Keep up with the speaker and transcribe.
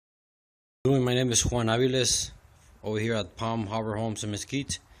name is Juan Aviles over here at Palm Harbor Homes in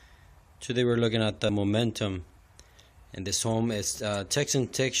Mesquite. Today we're looking at the momentum, and this home is Texan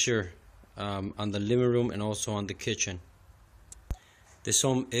texture on the living room and also on the kitchen. This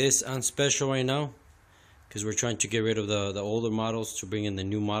home is on special right now because we're trying to get rid of the older models to bring in the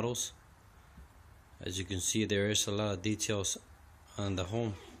new models. As you can see, there is a lot of details on the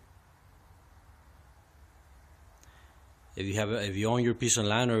home. If you own your piece of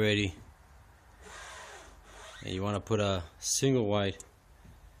land already and you want to put a single wide,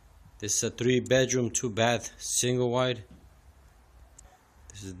 this is a 3-bedroom 2-bath single wide.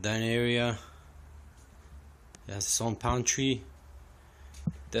 This is the dining area. It has its own pantry.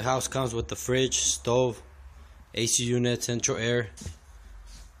 The house comes with the fridge, stove, AC unit, central air.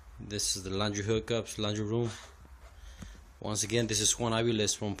 This is the laundry hookups, laundry room. Once again, this is Juan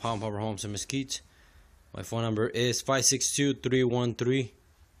Aviles from Palm Harbor Homes in Mesquite. My phone number is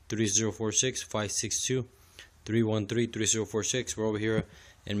 562-313-3046, 562-313-3046. We're over here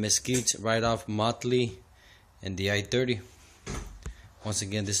in Mesquite, right off Motley and the I-30. Once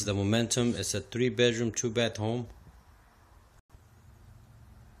again, this is the momentum. It's a 3-bedroom 2-bath home.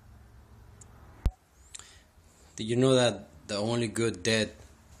 Did you know that the only good debt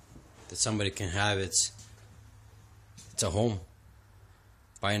that somebody can have, it's a home?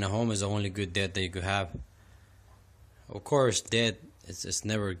 Buying a home is the only good debt that you could have. Of course, debt it's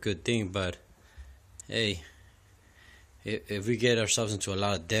never a good thing, but hey, if we get ourselves into a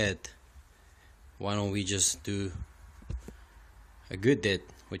lot of debt, why don't we just do a good debt,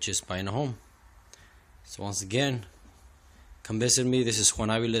 which is buying a home? So once again, come visit me. This is Juan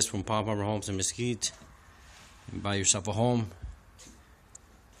Aviles from Palm Harbor Homes in Mesquite. And buy yourself a home.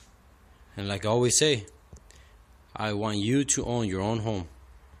 And like I always say, I want you to own your own home.